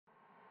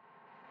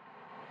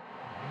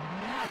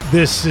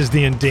This is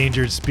the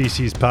Endangered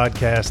Species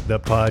Podcast, the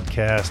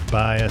podcast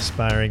by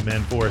aspiring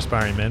men for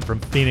aspiring men from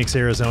Phoenix,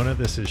 Arizona.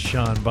 This is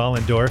Sean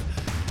Vollendorf.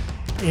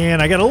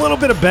 And I got a little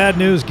bit of bad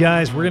news,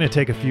 guys. We're going to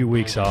take a few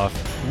weeks off.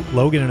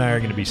 Logan and I are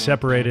going to be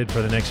separated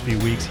for the next few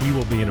weeks. He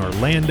will be in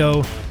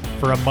Orlando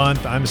for a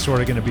month. I'm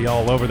sort of going to be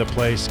all over the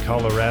place: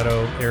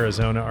 Colorado,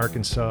 Arizona,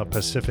 Arkansas,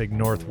 Pacific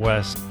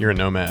Northwest. You're a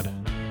nomad.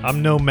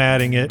 I'm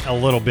nomading it a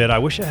little bit. I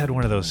wish I had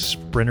one of those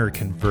Sprinter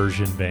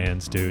conversion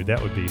vans, dude.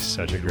 That would be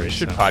such a great We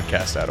should sound.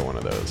 podcast out of one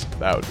of those.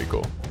 That would be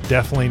cool.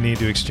 Definitely need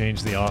to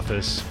exchange the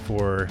office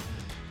for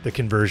the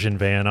conversion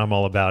van. I'm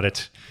all about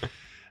it.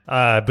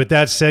 But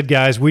that said,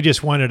 guys, we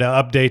just wanted to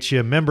update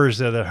you,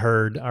 members of the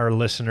herd, our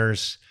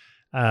listeners.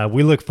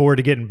 We look forward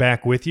to getting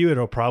back with you.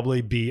 It'll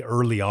probably be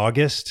early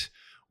August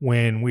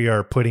when we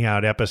are putting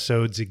out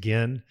episodes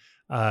again.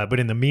 But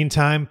in the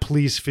meantime,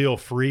 please feel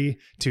free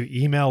to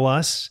email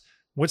us.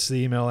 What's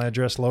the email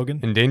address,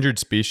 Logan? Endangered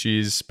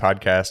Species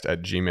Podcast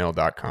at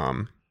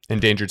gmail.com.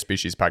 Endangered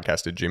Species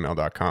Podcast at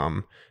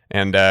gmail.com.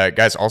 And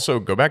guys, also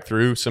go back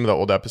through some of the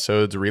old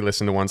episodes,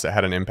 re-listen to ones that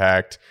had an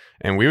impact.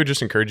 And we would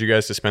just encourage you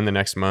guys to spend the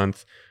next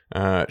month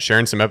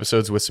sharing some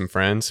episodes with some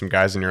friends, some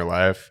guys in your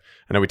life.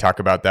 I know we talk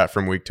about that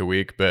from week to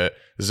week, but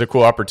this is a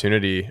cool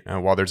opportunity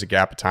while there's a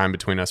gap of time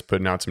between us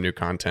putting out some new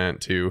content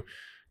to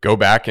go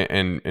back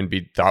and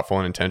be thoughtful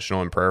and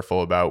intentional and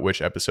prayerful about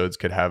which episodes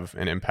could have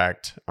an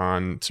impact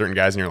on certain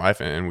guys in your life.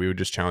 And we would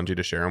just challenge you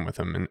to share them with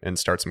them and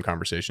start some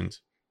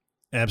conversations.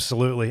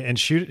 Absolutely. And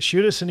shoot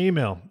us an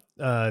email.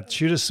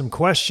 Shoot us some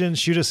questions,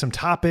 shoot us some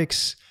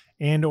topics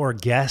and or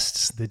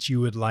guests that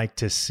you would like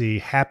to see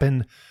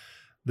happen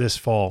this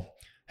fall.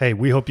 Hey,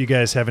 we hope you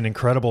guys have an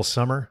incredible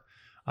summer.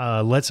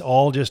 Let's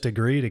all just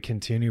agree to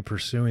continue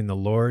pursuing the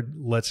Lord.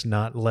 Let's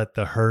not let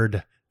the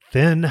herd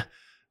thin.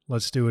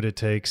 Let's do what it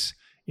takes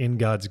in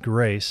God's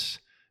grace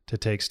to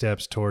take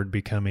steps toward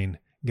becoming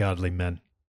godly men.